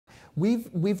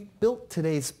We've built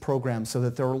today's program so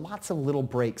that there are lots of little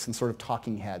breaks and sort of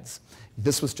talking heads.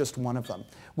 This was just one of them.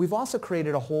 We've also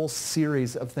created a whole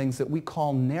series of things that we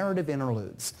call narrative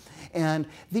interludes. And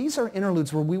these are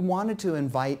interludes where we wanted to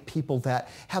invite people that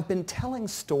have been telling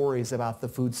stories about the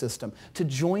food system to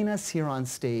join us here on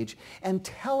stage and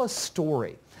tell a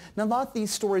story. Now, a lot of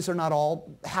these stories are not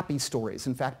all happy stories.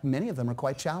 In fact, many of them are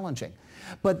quite challenging.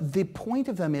 But the point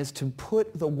of them is to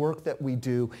put the work that we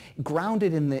do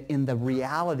grounded in the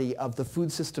reality of the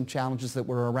food system challenges that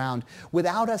were around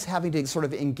without us having to sort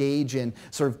of engage in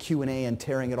sort of Q&A and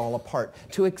tearing it all apart,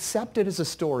 to accept it as a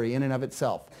story in and of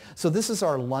itself. So this is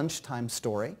our lunchtime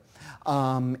story.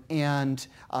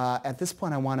 At this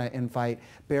point, I want to invite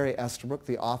Barry Estabrook,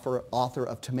 the author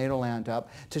of Tomatoland,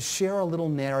 up to share a little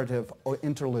narrative or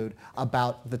interlude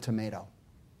about the tomato.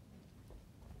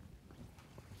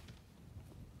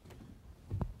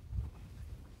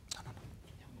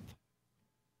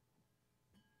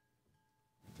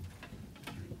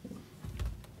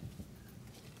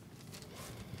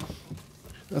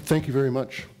 Thank you very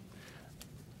much.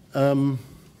 A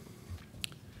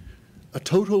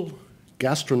total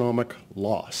gastronomic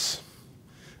loss.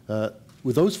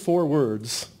 With those 4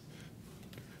 words,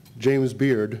 James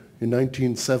Beard in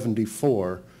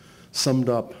 1974 summed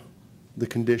up the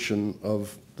condition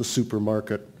of the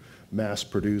supermarket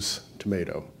mass-produced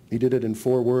tomato. He did it in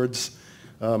 4 words.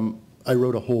 I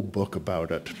wrote a whole book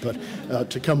about it, but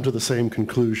to come to the same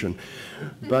conclusion.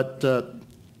 But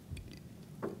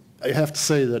I have to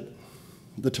say that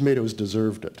the tomatoes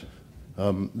deserved it.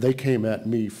 They came at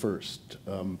me first.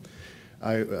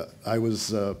 I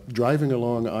was driving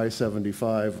along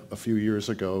I-75 a few years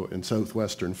ago in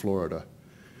southwestern Florida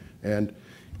and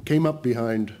came up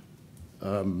behind,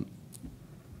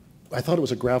 I thought it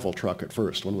was a gravel truck at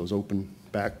first, one of those open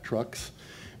back trucks.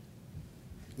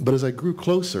 But as I grew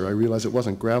closer, I realized it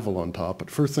wasn't gravel on top.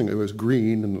 At first thing, it was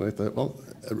green, and I thought, well,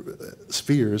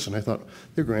 spheres, and I thought,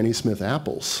 they're Granny Smith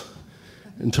apples.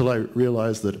 Until I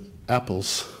realized that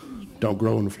apples don't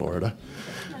grow in Florida.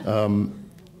 And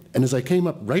as I came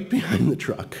up right behind the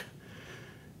truck,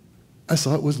 I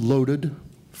saw it was loaded,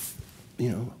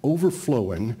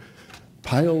 overflowing,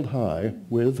 piled high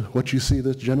with what you see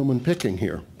this gentleman picking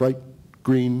here, bright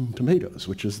green tomatoes,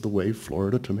 which is the way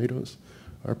Florida tomatoes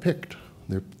are picked.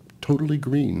 They're totally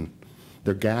green.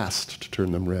 They're gassed to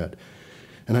turn them red.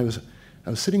 And I was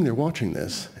sitting there watching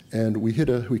this, and we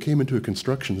came into a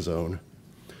construction zone.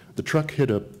 The truck hit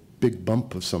a big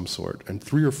bump of some sort, and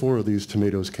 3 or 4 of these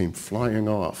tomatoes came flying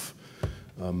off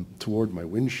toward my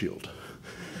windshield.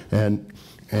 I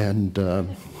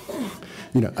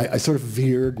sort of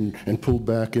veered and pulled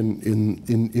back in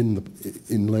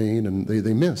lane, and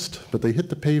they missed, but they hit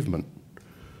the pavement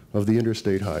of the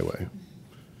interstate highway,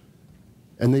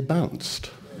 and they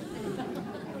bounced,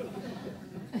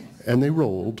 and they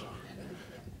rolled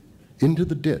into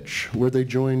the ditch where they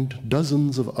joined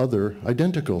dozens of other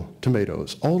identical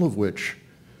tomatoes, all of which,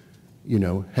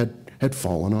 had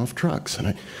fallen off trucks.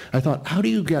 And I thought, how do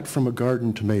you get from a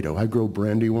garden tomato? I grow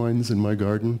brandy wines in my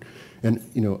garden, and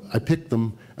I pick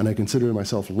them, and I consider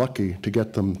myself lucky to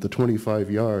get them the 25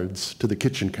 yards to the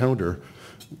kitchen counter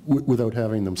without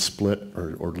having them split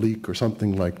or leak or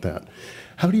something like that.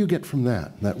 How do you get from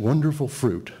that wonderful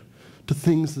fruit, to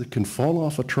things that can fall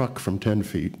off a truck from 10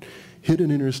 feet, hit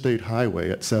an interstate highway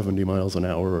at 70 miles an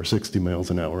hour or 60 miles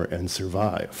an hour and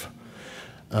survive?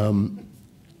 How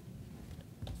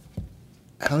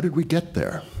did we get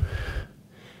there?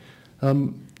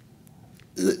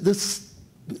 This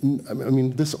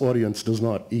audience does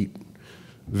not eat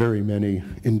very many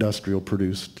industrial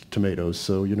produced tomatoes,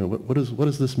 so what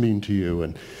does this mean to you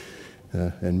and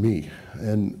me?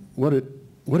 And what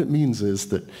it means is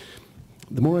that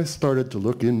the more I started to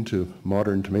look into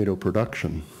modern tomato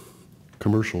production,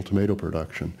 commercial tomato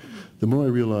production, the more I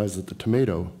realized that the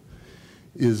tomato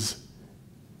is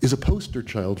a poster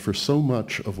child for so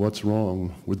much of what's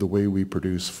wrong with the way we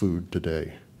produce food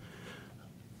today,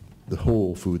 the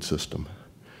whole food system.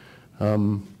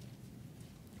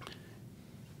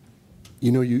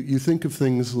 You think of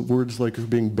things, words like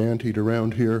being bandied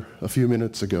around here a few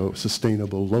minutes ago: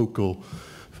 sustainable, local,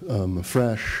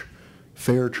 fresh,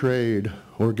 fair trade,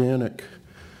 organic.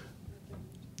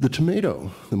 The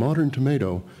tomato, the modern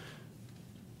tomato,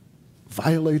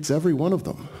 violates every one of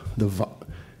them.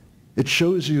 It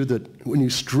shows you that when you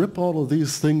strip all of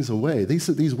these things away,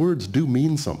 these words do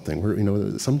mean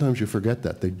something. Sometimes you forget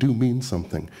that. They do mean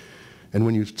something. And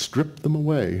when you strip them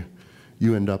away,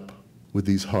 you end up with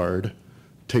these hard,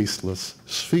 tasteless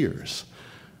spheres.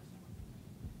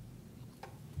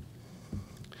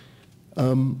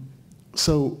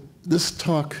 So this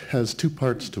talk has 2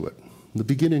 parts to it. In the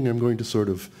beginning, I'm going to sort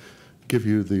of give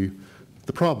you the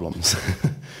problems.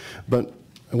 But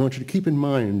I want you to keep in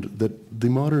mind that the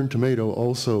modern tomato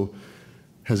also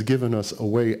has given us a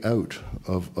way out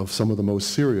of some of the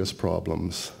most serious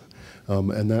problems.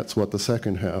 And that's what the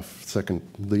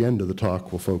the end of the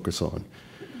talk will focus on.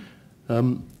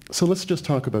 So let's just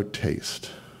talk about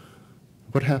taste.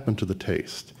 What happened to the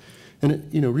taste? And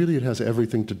really it has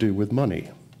everything to do with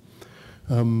money.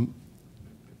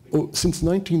 Since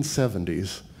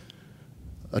 1970s,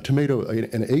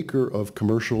 an acre of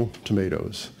commercial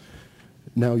tomatoes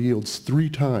now yields 3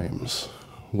 times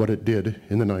what it did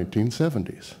in the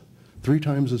 1970s. 3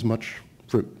 times as much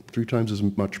fruit, 3 times as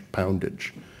much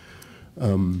poundage.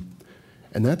 And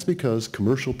that's because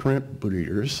commercial plant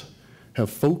breeders have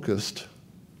focused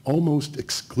almost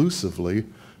exclusively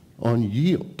on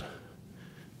yield,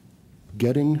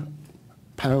 getting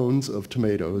pounds of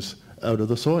tomatoes out of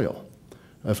the soil.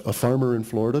 A farmer in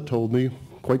Florida told me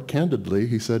quite candidly,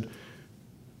 he said,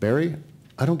 "Barry,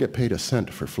 I don't get paid a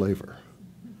cent for flavor.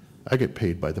 I get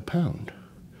paid by the pound."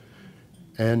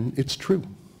 And it's true.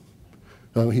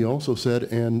 He also said,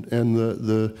 and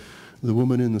the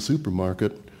woman in the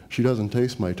supermarket, she doesn't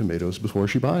taste my tomatoes before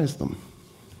she buys them.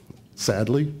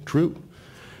 Sadly, true.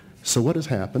 So what has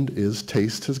happened is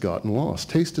taste has gotten lost.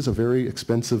 Taste is a very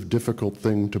expensive, difficult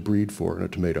thing to breed for in a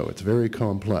tomato. It's very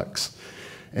complex.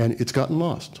 And it's gotten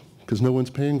lost because no one's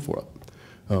paying for it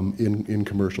in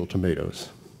commercial tomatoes.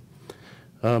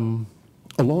 Along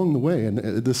the way, and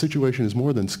the situation is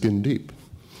more than skin deep,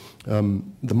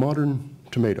 the modern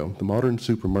tomato, the modern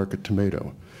supermarket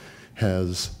tomato,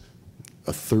 has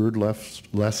a third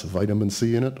less vitamin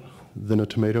C in it than a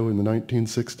tomato in the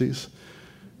 1960s.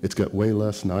 It's got way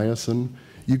less niacin.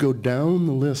 You go down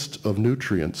the list of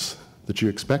nutrients that you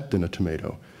expect in a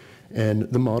tomato, and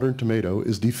the modern tomato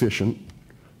is deficient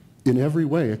in every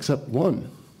way except one.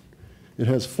 It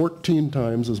has 14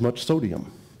 times as much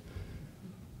sodium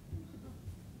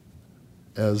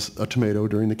as a tomato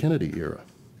during the Kennedy era.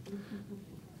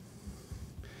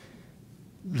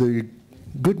 The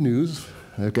good news,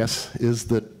 I guess, is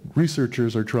that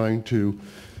researchers are trying to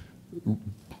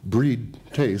breed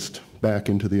taste back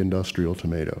into the industrial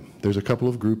tomato. There's a couple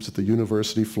of groups at the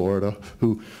University of Florida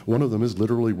who, one of them is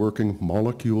literally working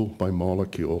molecule by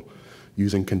molecule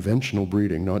using conventional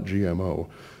breeding, not GMO,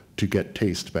 to get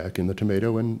taste back in the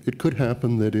tomato. And it could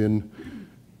happen that in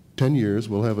 10 years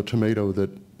we'll have a tomato that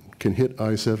can hit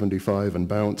I-75 and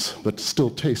bounce, but still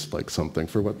taste like something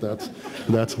for what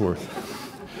that's worth.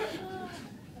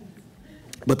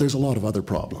 But there's a lot of other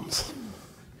problems.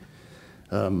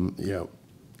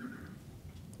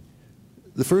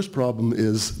 The first problem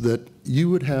is that you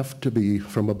would have to be,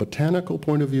 from a botanical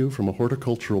point of view, from a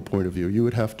horticultural point of view, you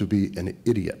would have to be an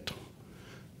idiot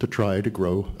to try to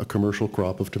grow a commercial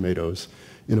crop of tomatoes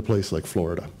in a place like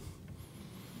Florida.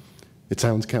 It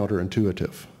sounds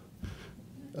counterintuitive,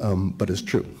 but it's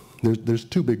true. There's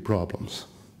 2 big problems.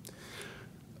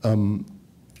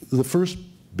 The first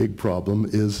big problem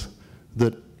is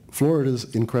that Florida is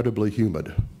incredibly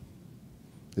humid.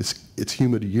 It's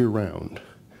humid year-round.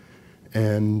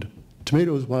 And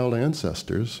tomatoes' wild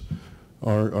ancestors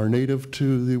are native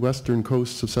to the western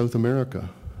coasts of South America,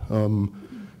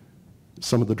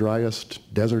 some of the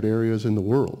driest desert areas in the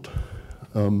world.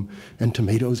 And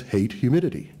tomatoes hate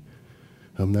humidity.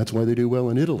 That's why they do well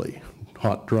in Italy.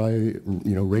 Hot, dry,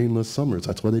 rainless summers.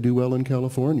 That's why they do well in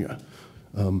California.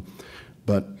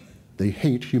 But they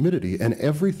hate humidity, and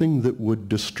everything that would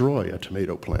destroy a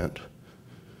tomato plant,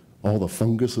 all the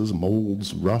funguses,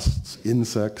 molds, rusts,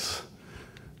 insects,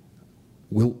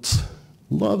 wilts,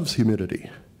 loves humidity.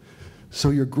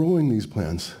 So you're growing these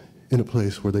plants in a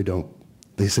place where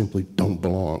they simply don't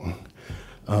belong.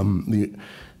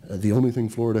 The only thing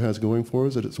Florida has going for it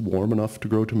is that it's warm enough to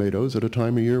grow tomatoes at a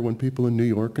time of year when people in New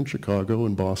York and Chicago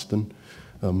and Boston,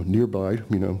 nearby,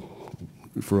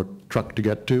 for a truck to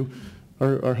get to,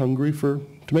 are hungry for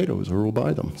tomatoes or will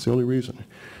buy them. It's the only reason.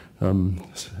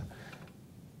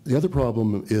 The other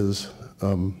problem is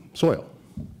soil.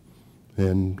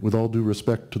 And with all due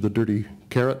respect to the dirty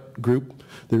carrot group,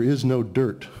 there is no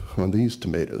dirt on these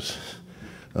tomatoes.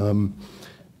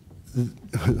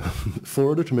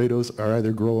 Florida tomatoes are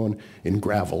either grown in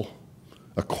gravel,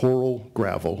 a coral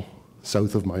gravel,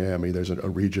 south of Miami. There's a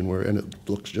region and it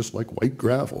looks just like white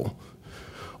gravel,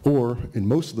 or in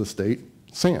most of the state,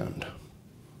 sand.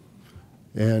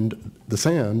 And the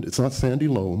sand, it's not sandy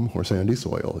loam or sandy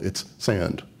soil, it's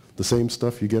sand. The same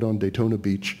stuff you get on Daytona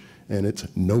Beach, and it's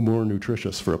no more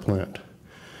nutritious for a plant.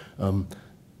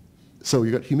 So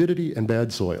you got humidity and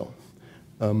bad soil.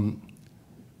 The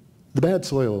bad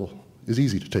soil is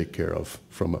easy to take care of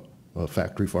from a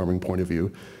factory farming point of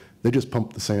view. They just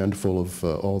pump the sand full of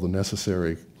all the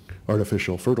necessary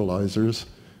artificial fertilizers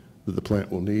that the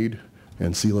plant will need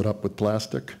and seal it up with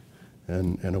plastic,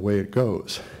 and away it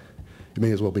goes. It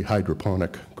may as well be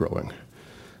hydroponic growing.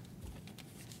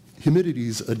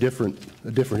 Humidity's a different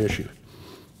issue.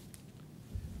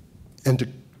 And to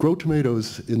grow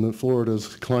tomatoes in the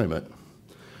Florida's climate,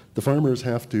 the farmers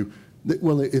have to,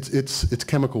 well, it's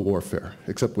chemical warfare,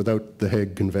 except without the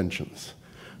Hague conventions.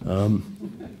 You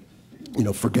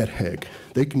know, forget Hague.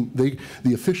 The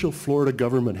official Florida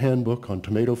government handbook on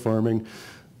tomato farming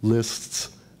lists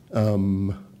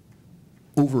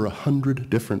over 100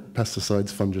 different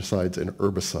pesticides, fungicides, and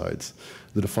herbicides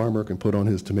that a farmer can put on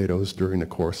his tomatoes during the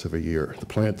course of a year. The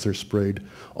plants are sprayed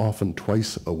often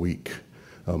twice a week,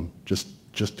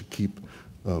 just to keep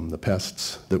the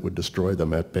pests that would destroy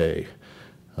them at bay.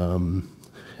 An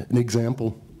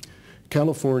example,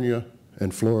 California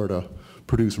and Florida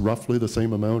produce roughly the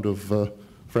same amount of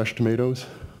fresh tomatoes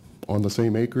on the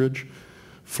same acreage.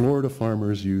 Florida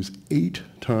farmers use 8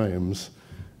 times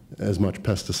as much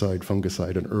pesticide,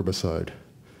 fungicide, and herbicide.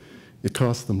 It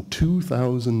costs them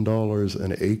 $2,000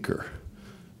 an acre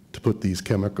to put these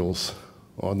chemicals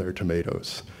on their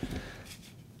tomatoes.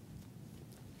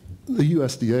 The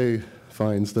USDA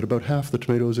finds that about half the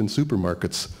tomatoes in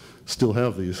supermarkets still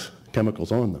have these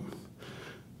chemicals on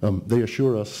them. They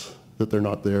assure us that they're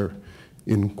not there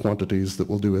in quantities that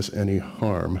will do us any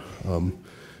harm,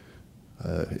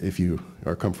 if you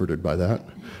are comforted by that.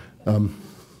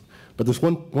 But there's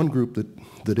one group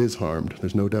that is harmed,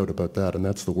 there's no doubt about that, and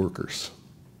that's the workers.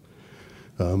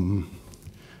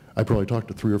 I probably talked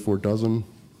to 3 or 4 dozen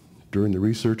during the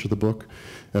research of the book,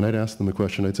 and I'd ask them a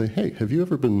question. I'd say, hey, have you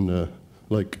ever been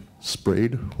like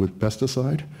sprayed with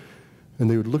pesticide? And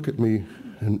they would look at me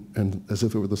and as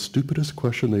if it were the stupidest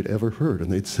question they'd ever heard,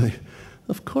 and they'd say,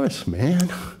 of course,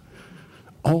 man,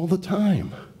 all the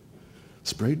time.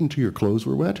 Sprayed until your clothes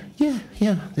were wet? Yeah,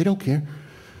 they don't care.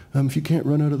 If you can't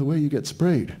run out of the way, you get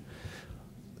sprayed.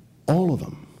 All of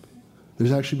them.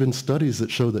 There's actually been studies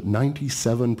that show that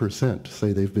 97%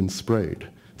 say they've been sprayed.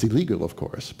 It's illegal, of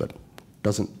course, but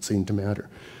doesn't seem to matter.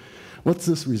 What's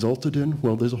this resulted in?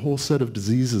 Well, there's a whole set of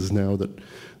diseases now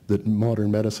that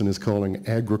modern medicine is calling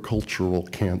agricultural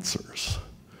cancers.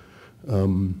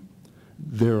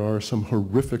 There are some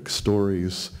horrific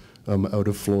stories out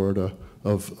of Florida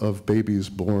of babies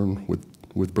born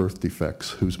with birth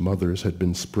defects whose mothers had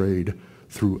been sprayed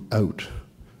throughout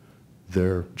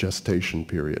their gestation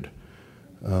period.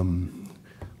 And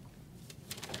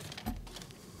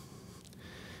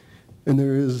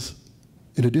there is,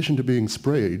 in addition to being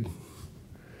sprayed,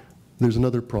 there's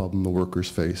another problem the workers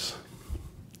face.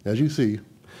 As you see,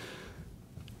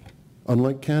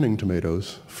 unlike canning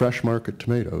tomatoes, fresh market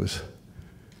tomatoes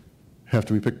have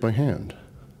to be picked by hand.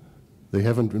 They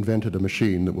haven't invented a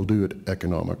machine that will do it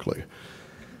economically.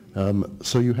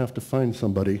 So you have to find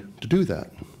somebody to do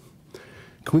that.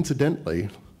 Coincidentally,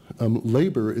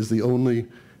 labor is the only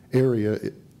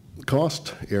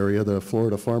cost area that a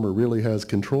Florida farmer really has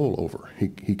control over.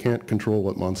 He can't control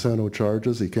what Monsanto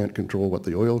charges, he can't control what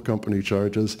the oil company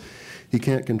charges, he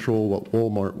can't control what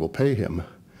Walmart will pay him,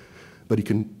 but he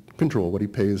can control what he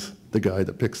pays the guy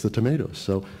that picks the tomatoes.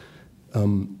 So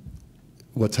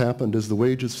what's happened is the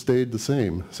wages stayed the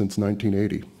same since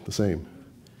 1980, the same.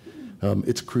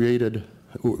 It's created,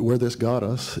 where this got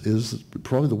us is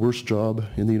probably the worst job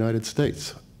in the United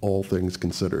States, all things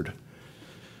considered.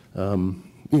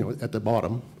 You know, at the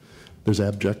bottom, there's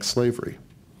abject slavery.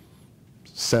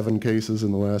 7 cases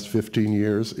in the last 15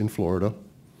 years in Florida.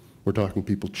 We're talking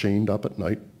people chained up at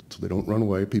night so they don't run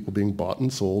away, people being bought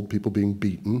and sold, people being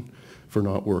beaten for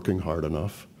not working hard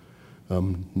enough.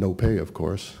 No pay, of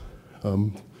course.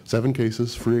 7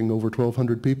 cases freeing over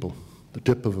 1,200 people, the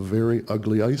tip of a very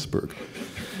ugly iceberg.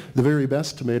 The very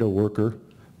best tomato worker,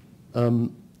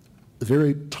 the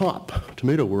very top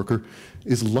tomato worker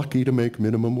is lucky to make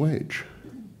minimum wage.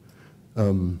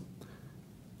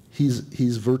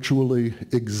 He's virtually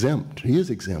exempt. He is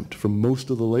exempt from most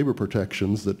of the labor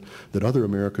protections that other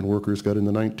American workers got in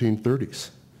the 1930s.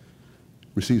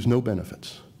 Receives no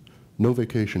benefits, no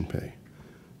vacation pay,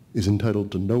 is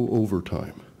entitled to no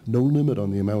overtime, no limit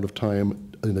on the amount of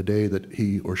time in a day that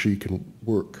he or she can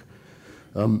work.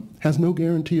 Has no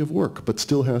guarantee of work, but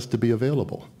still has to be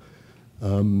available.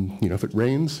 You know, if it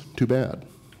rains, too bad.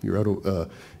 You're out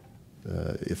of,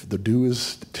 if the dew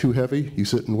is too heavy, you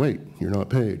sit and wait. You're not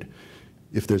paid.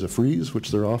 If there's a freeze,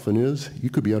 which there often is, you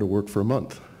could be out of work for a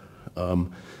month.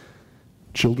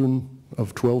 Children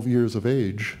of 12 years of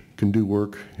age can do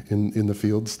work in the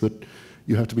fields that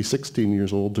you have to be 16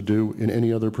 years old to do in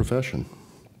any other profession.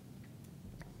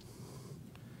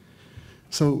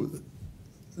 So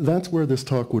that's where this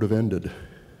talk would have ended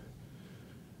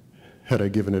had I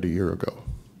given it a year ago,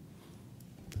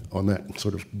 on that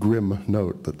sort of grim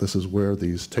note that this is where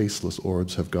these tasteless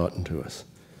ords have gotten to us.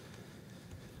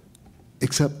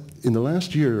 Except in the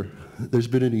last year, there's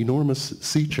been an enormous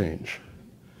sea change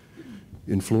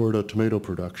in Florida tomato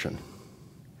production.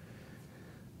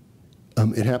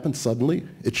 It happened suddenly.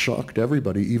 It shocked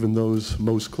everybody, even those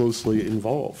most closely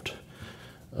involved.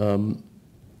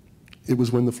 It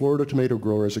was when the Florida Tomato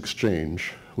Growers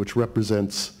Exchange, which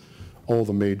represents all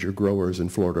the major growers in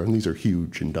Florida, and these are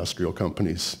huge industrial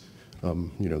companies.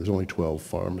 There's only 12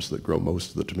 farms that grow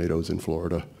most of the tomatoes in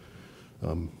Florida,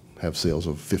 have sales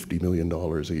of $50 million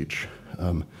each.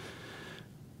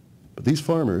 But these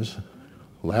farmers,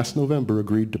 last November,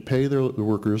 agreed to pay their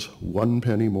workers 1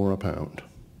 penny more a pound.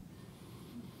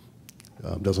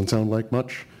 Doesn't sound like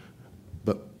much,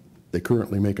 but they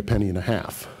currently make 1.50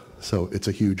 pennies. So it's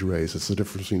a huge raise. It's the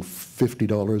difference between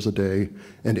 $50 a day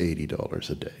and $80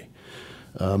 a day.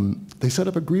 They set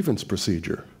up a grievance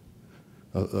procedure,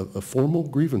 a formal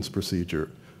grievance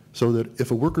procedure, so that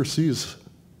if a worker sees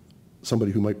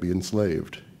somebody who might be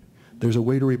enslaved, there's a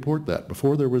way to report that.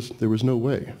 Before there was no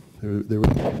way.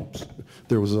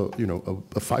 There was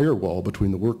a firewall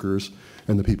between the workers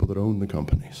and the people that own the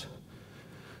companies.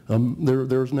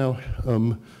 There's now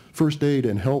first aid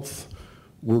and health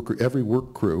worker. Every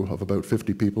work crew of about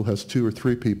 50 people has 2 or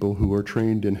 3 people who are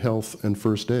trained in health and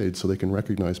first aid, so they can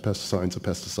recognize signs of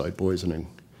pesticide poisoning.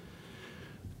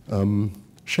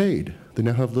 Shade. They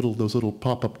now have those little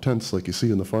pop-up tents like you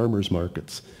see in the farmers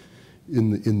markets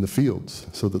in the fields,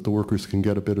 so that the workers can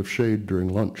get a bit of shade during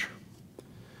lunch.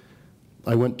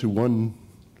 I went to one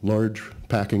large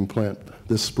packing plant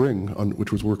this spring,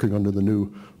 which was working under the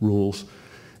new rules,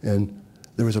 and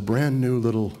there was a brand new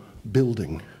little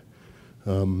building,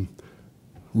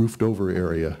 roofed over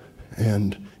area,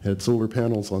 and it had solar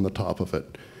panels on the top of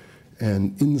it.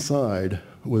 And inside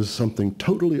was something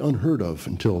totally unheard of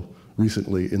until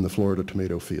recently in the Florida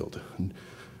tomato field,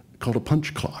 called a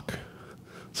punch clock,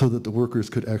 so that the workers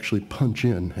could actually punch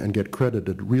in and get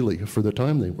credited really for the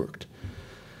time they worked.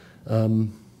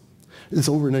 This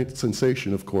overnight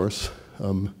sensation, of course,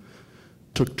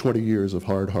 took 20 years of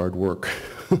hard work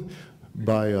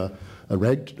by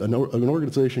an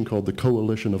organization called the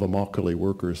Coalition of Immokalee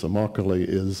Workers. Immokalee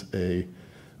is a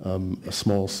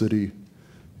small city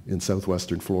in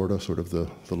southwestern Florida, sort of the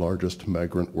largest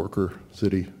migrant worker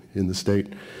city in the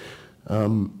state.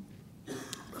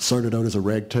 Started out as a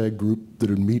ragtag group that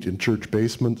would meet in church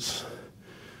basements.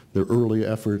 Their early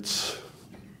efforts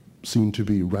seemed to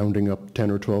be rounding up 10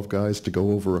 or 12 guys to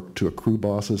go over to a crew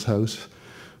boss's house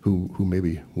who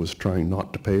maybe was trying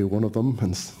not to pay one of them,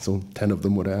 and so 10 of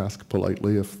them would ask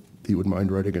politely if he would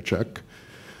mind writing a check.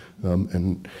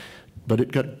 But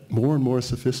it got more and more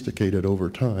sophisticated over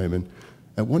time, and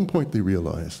at one point they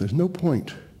realized there's no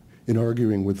point in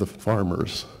arguing with the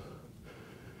farmers.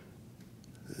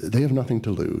 They have nothing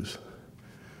to lose.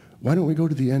 Why don't we go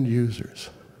to the end users?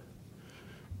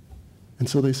 And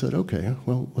so they said, okay,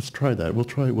 well, let's try that. We'll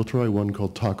try one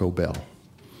called Taco Bell.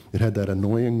 It had that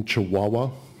annoying Chihuahua,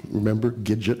 remember,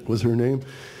 Gidget was her name,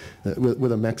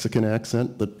 with a Mexican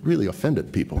accent that really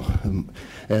offended people.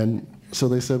 And so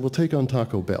they said, we'll take on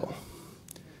Taco Bell.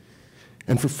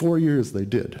 And for 4 years they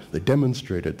did. They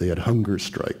demonstrated. They had hunger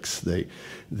strikes. They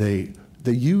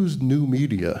used new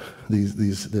media,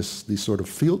 these sort of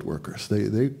field workers.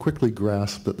 They quickly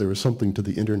grasped that there was something to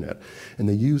the internet, and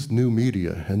they used new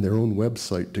media and their own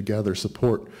website to gather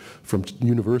support from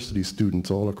university students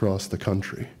all across the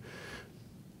country.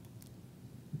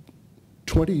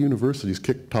 20 universities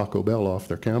kicked Taco Bell off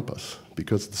their campus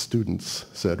because the students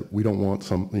said, we don't want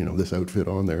this outfit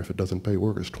on there if it doesn't pay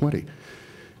workers. 20.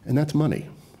 And that's money.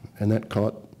 And that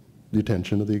caught the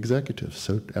attention of the executives.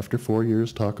 So after 4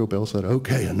 years, Taco Bell said,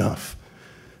 okay, enough.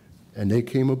 And they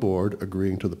came aboard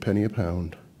agreeing to the penny a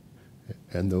pound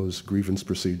and those grievance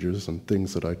procedures and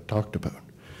things that I talked about.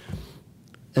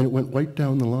 And it went right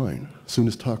down the line. As soon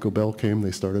as Taco Bell came,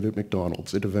 they started at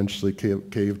McDonald's. It eventually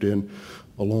caved in.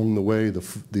 Along the way, the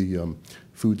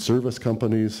food service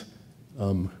companies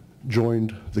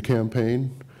joined the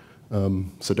campaign.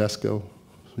 Sedesco,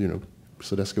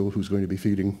 Sedesco, who's going to be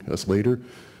feeding us later,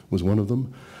 was one of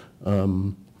them.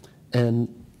 And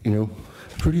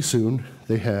pretty soon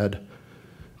they had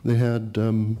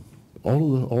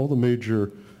all the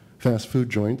major fast food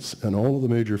joints and all of the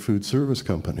major food service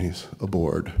companies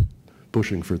aboard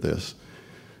pushing for this.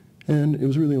 And it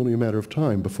was really only a matter of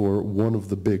time before one of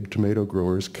the big tomato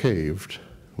growers caved,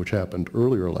 which happened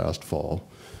earlier last fall.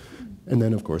 And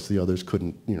then, of course, the others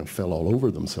couldn't, fell all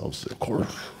over themselves, of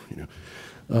course,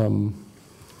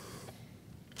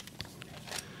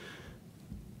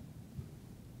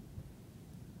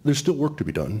 there's still work to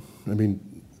be done. I mean,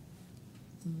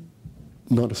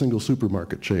 not a single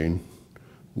supermarket chain,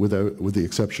 with the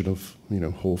exception of,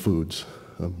 Whole Foods.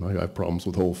 I have problems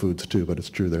with Whole Foods too, but it's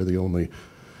true they're the only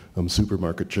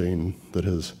supermarket chain that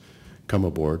has come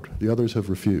aboard. The others have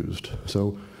refused.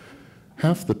 So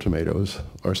half the tomatoes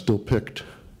are still picked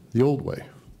the old way,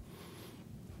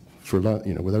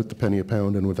 without the penny a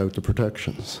pound and without the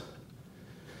protections.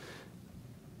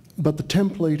 But the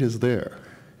template is there.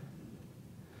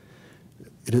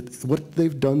 What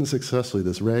they've done successfully,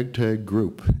 this ragtag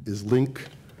group, is link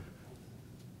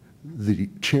the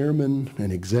chairmen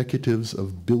and executives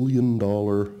of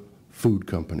billion-dollar food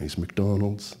companies,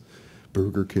 McDonald's,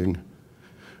 Burger King,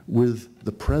 with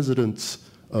the presidents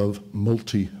of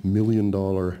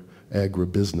multi-million-dollar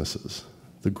agribusinesses,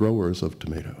 the growers of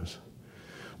tomatoes,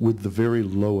 with the very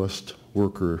lowest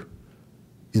worker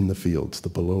in the fields,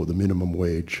 the minimum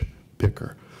wage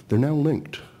picker. They're now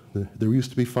linked. There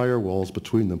used to be firewalls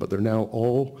between them, but they're now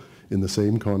all in the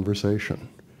same conversation.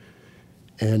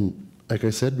 And like I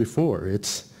said before,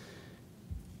 it's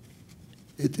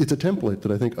a template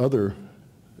that I think other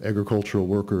agricultural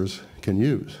workers can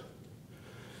use.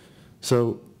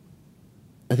 So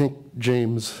I think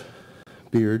James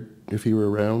Beard, if he were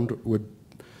around,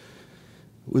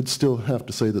 would still have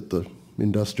to say that the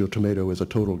industrial tomato is a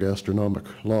total gastronomic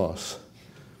loss.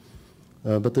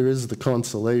 But there is the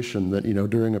consolation that,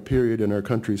 during a period in our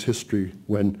country's history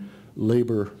when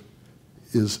labor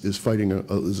is fighting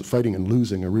and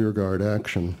losing a rearguard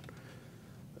action,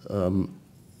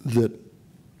 that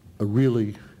a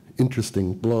really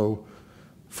interesting blow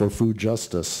for food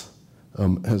justice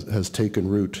has taken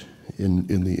root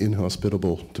in the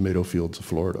inhospitable tomato fields of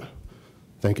Florida.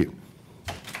 Thank you.